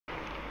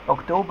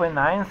October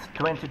 9,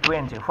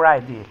 2020,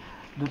 Friday.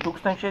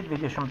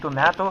 2020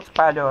 м.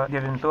 спалio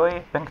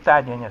 9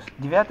 пятденис.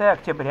 9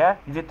 октября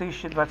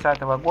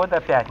 2020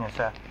 года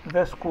пятница.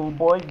 The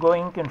schoolboy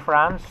going in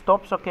front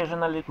stops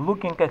occasionally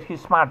looking at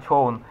his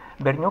smartphone.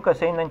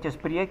 Berniukas einantis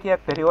priekyje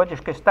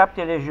периодически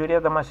стаптелė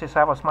žiūrėdamas į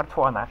savo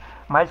смартфоną.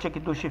 Мальчик,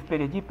 идущий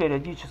впереди,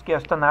 периодически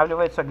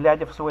останавливается,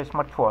 глядя в свой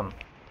смартфон.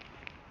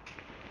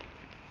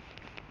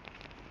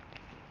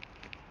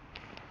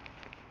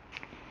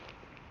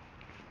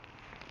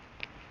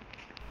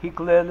 He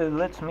clearly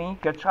lets me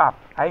catch up.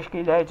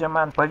 Aiškiai leidžia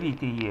man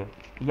pavyti jį.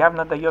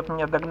 Явно дает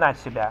мне догнать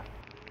себя.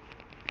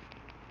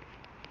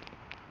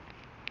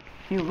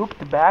 He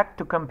looked back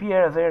to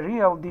compare the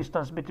real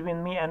distance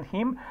between me and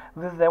him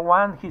with the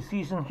one he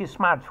sees in his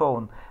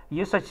smartphone.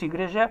 Jis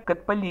atsigręžė,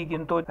 kad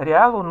palygintų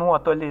realų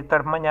nuotolį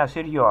tarp manęs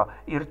ir jo,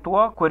 ir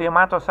tuo, kurį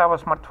mato savo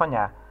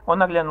смартфоне.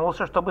 Он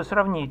оглянулся, чтобы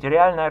сравнить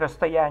реальное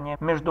расстояние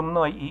между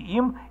мной и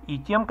им, и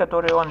тем,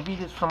 которое он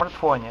видит в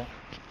смартфоне.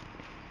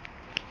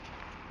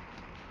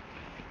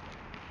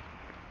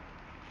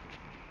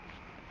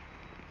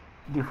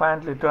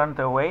 Defiantly turned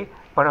away,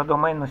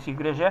 parodomai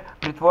nusigręžė,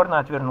 притворно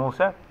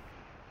отвернулся.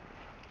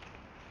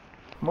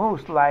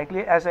 Most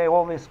likely, as I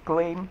always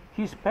claim,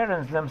 his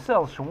parents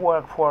themselves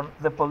work for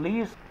the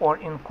police or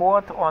in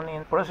court or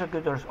in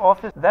prosecutor's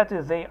office. That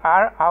is, they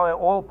are our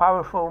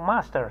all-powerful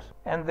masters,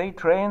 and they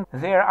train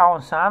their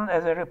own son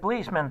as a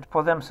replacement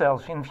for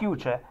themselves in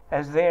future,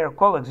 as their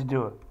colleagues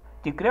do.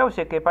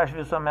 Tikriausiai, kaip aš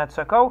visuomet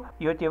sakau,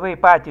 jo tėvai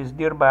patys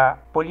dirba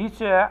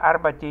policijoje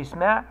arba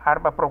teisme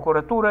arba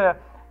prokuratūroje,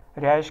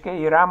 reiškia,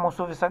 yra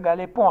mūsų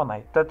visagaliai ponai.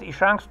 Tad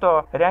iš anksto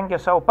rengia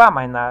savo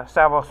памайną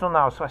savo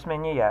сынаus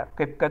asmenyje,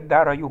 kaip kad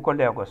daro jų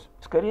коллегос.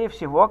 Скорее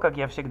всего, как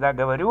я всегда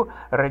говорю,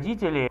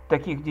 родители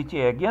таких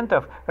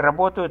детей-агентов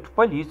работают в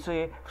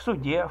полиции, в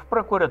суде, в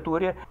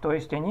прокуратуре, то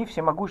есть они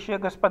всемогущие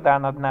господа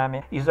над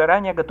нами и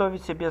заранее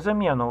готовят себе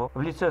замену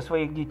в лице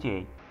своих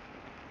детей.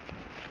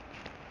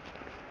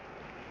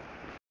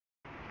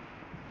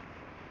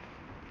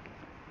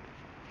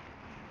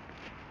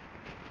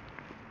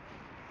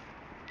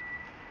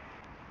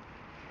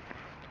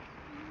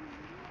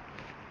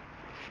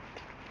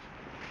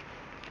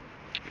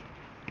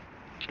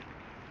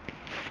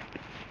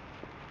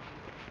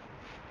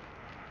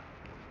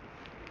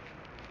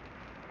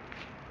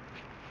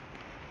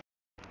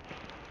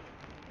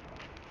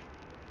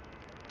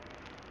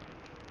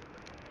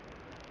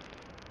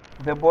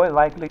 The boy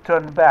likely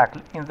turned back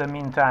in the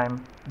meantime.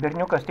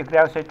 Berniukas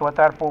tikriausiai tuo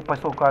tarpu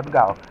pasuko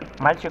atgal.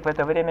 Мальчик в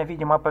это время,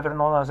 видимо,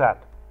 повернул назад.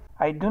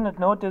 I do not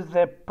notice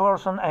the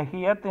person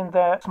ahead in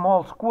the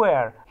small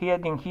square,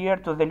 heading here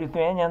to the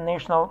Lithuanian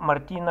National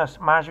Martynas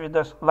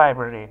Mažvydas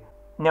Library.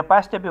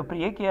 Nepastebiu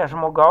priekyje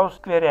žmogaus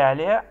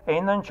skverelėje,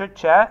 einančio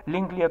čia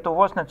link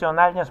Lietuvos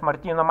национальнės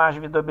Martyno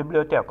Mažvydo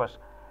библиотекos.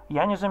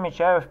 Я не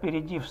замечаю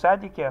впереди в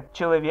садике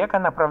человека,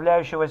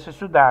 направляющегося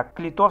сюда, к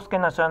Литовской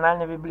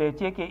национальной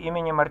библиотеке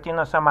имени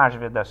Мартинаса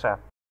Mažvyдаса.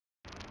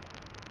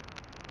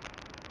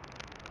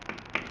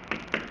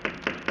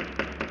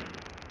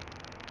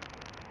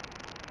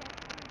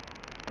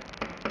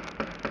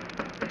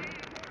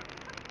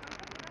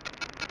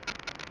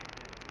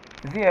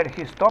 There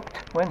he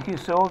stopped when he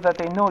saw that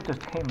I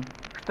noticed him.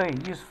 Štai,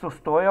 jis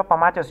sustojo,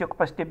 pamatęs, jog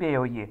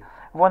pastebėjau jį.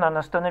 Вон он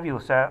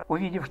остановился,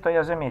 увидев, что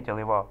я заметил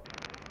его.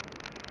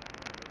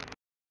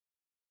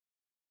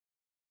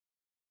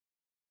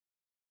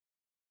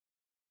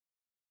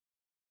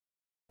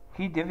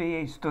 He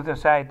deviates to the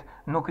side,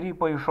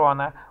 nukrypo į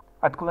šoną,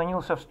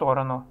 atklonился в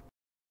сторону.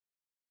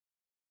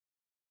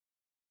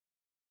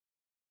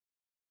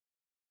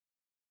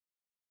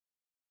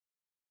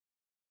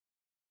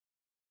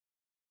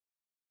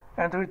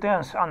 And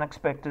returns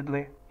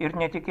unexpectedly. Ir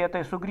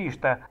netikėtai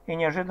sugrįžta, и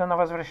неожиданно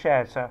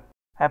возвращается.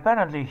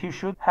 Apparently he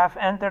should have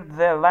entered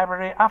the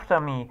library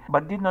after me,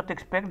 but did not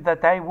expect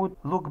that I would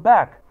look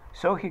back.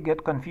 So he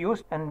get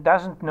confused and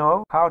doesn't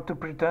know how to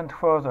pretend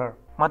further.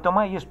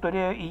 Matomai, jis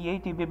turėjo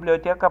įeiti į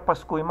biblioteką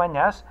paskui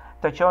manęs,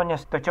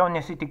 tačiau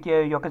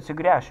nesitikėjo, jog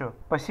atsigręšiu.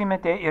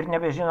 Pasimetė ir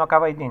nebežino, ką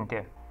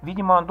vaidинti.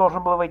 Видимо, он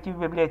должен был войти в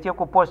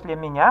библиотеку после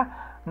меня,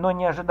 но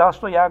не ожидал,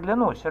 что я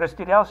оглянусь.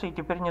 Растерялся и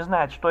теперь не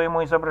знает, что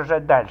ему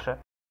изображать дальше.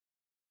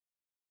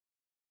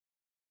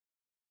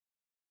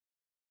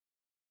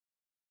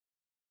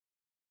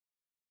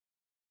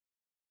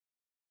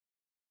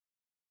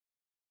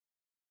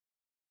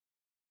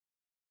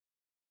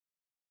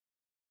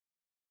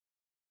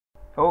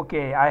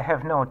 Okay, I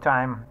have no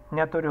time.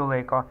 Neturi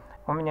laiko.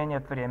 У меня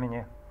нет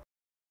времени.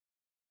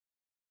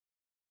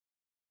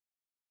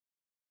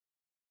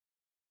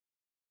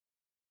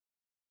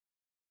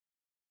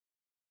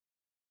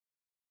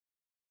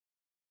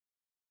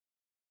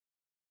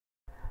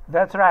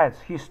 That's right,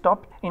 he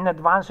stopped in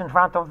advance in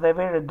front of the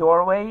very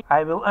doorway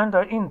I will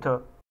enter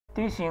into.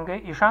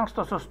 Teisingai, iš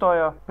anksto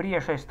sustojo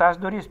priešais tas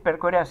duris, per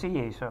kurias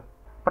įeisiu.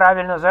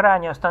 Правильно,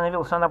 заранее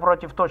остановился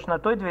напротив точно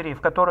той двери,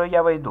 в которую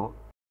я войду.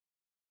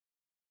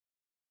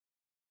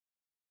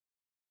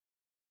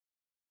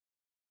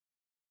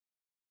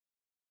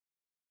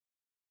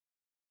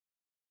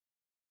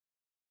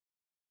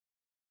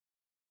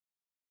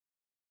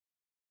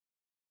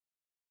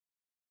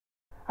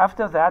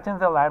 After that, in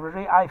the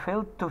library, I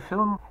failed to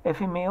film a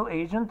female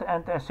agent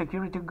and a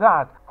security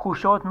guard, who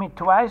showed me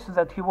twice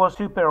that he was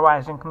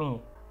supervising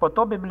me. Po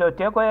to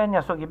bibliotekoje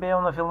nesugebėjau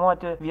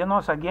nufilmuoti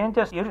vienos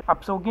agentės ir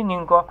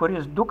apsaugininko,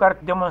 kuris 2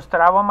 кart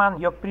демонстрировал man,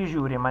 jog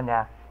приžiūri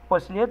mane.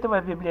 После этого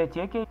в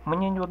библиотеке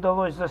мне не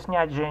удалось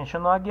заснять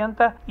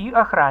женщину-агента и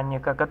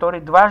охранника,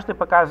 который дважды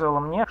показывал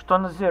мне, что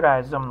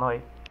надзирает за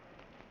мной.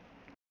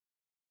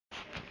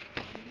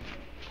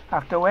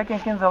 After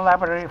working in the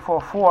library for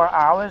 4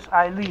 hours,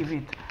 I leave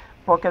it.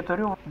 Po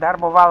 4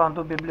 darbo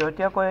valandų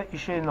bibliotekoje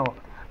išeinu.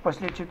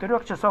 После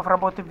 4 часов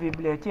работы в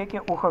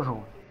библиотеке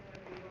ухожу.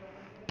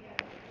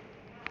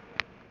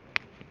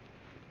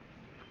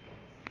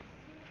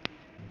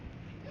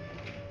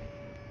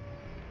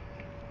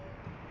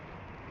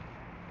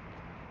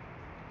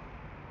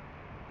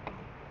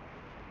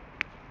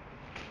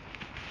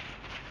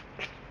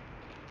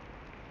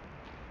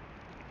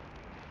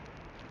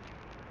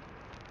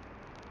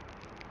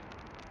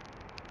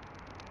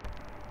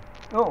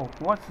 Oh,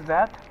 what's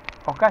that?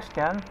 O kas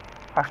ten?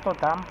 A što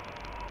tam?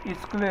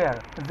 It's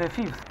clear. The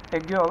 5th, a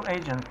girl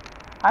agent.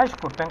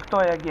 Aišku,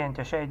 5-oji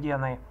agentė šiai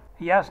dienai.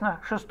 Ясно,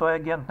 6-й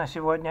агент на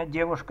сегодня,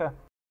 девушка.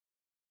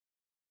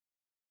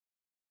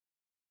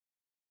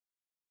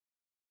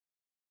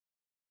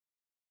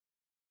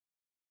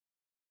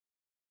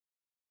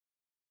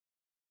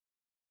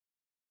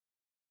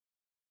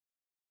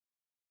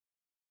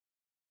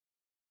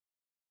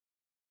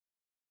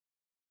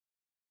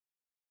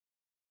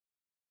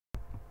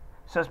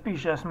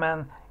 Suspicious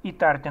man,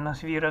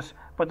 įtartinas vyras,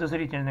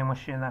 подозрительный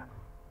мужчина.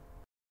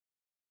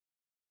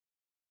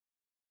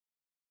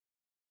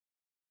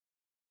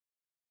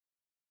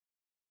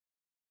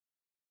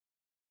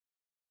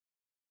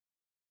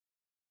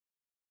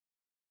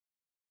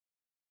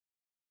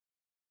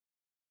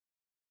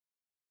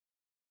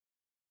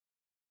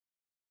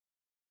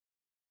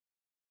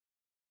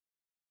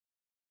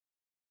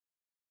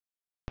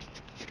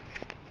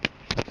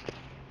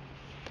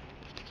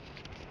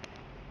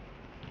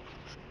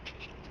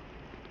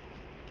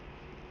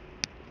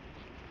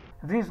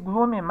 This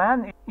gloomy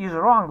man is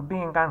wrong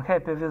being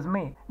unhappy with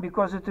me,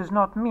 because it is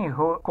not me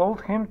who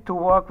called him to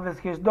walk with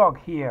his dog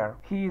here.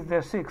 He is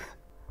the 6th.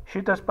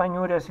 Šitas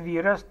paniuręs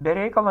vyras be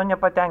reikalo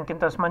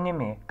nepatenkintas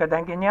manimi,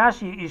 kadangi не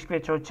aš jį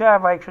iškviečiau čia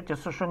vaikščioti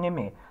su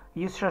šunimi.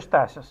 Jis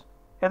 6-sis.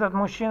 Этот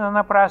мужчина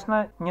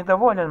напрасно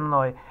недоволен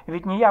мной,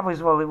 ведь не я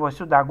вызвал его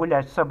сюда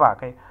гулять с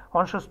собакой.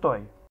 Он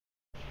 6-й.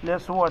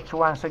 Let's watch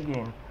once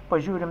again.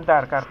 Пожурим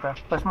дар карта.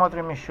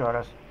 Посмотрим еще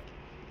раз.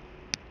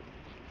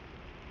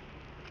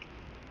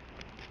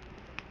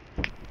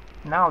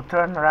 Now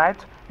turn right.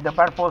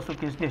 Dabar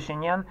posūkis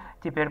dešinėn,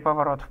 теперь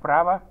поворот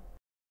вправо.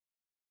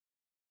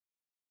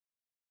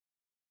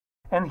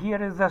 And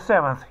here is the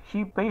 7th.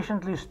 He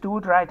patiently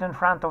stood right in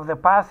front of the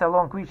path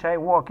along which I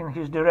walk in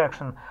his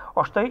direction.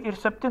 O štai ir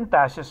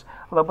 7-sis.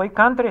 Labai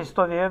kantriai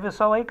stovėjo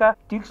visą laiką,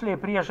 tiksliai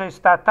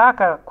priešais tą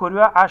taką,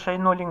 kuriuo aš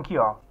einu link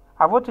jo.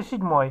 А вот и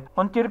 7-й.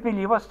 Он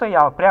терпеливо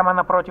стоял прямо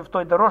напротив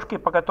той дорожки,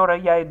 по которой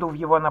я иду в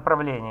его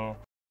направлении.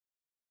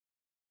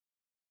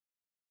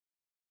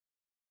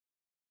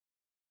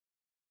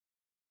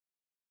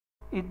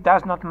 It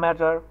does not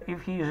matter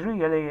if he is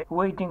really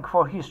waiting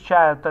for his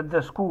child at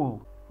the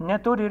school.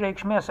 Neturi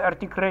reikšmės, ar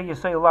tikrai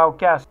jisai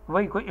laukias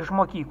vaiko iš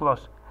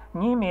mokyklos.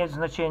 Не имеет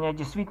значения,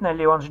 действительно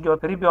ли он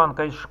ждет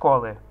ребенка из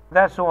школы.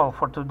 That's all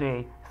for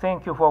today.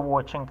 Thank you for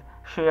watching.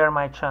 Share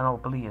my channel,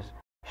 please.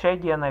 Šiai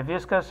dienai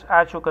viskas.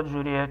 Ačiū, kad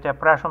žiūrėjote.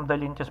 Prašom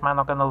dalintis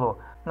mano kanalu.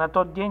 На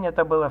тот день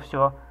это было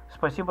все.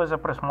 Спасибо за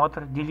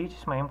просмотр.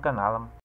 Делитесь моим каналом.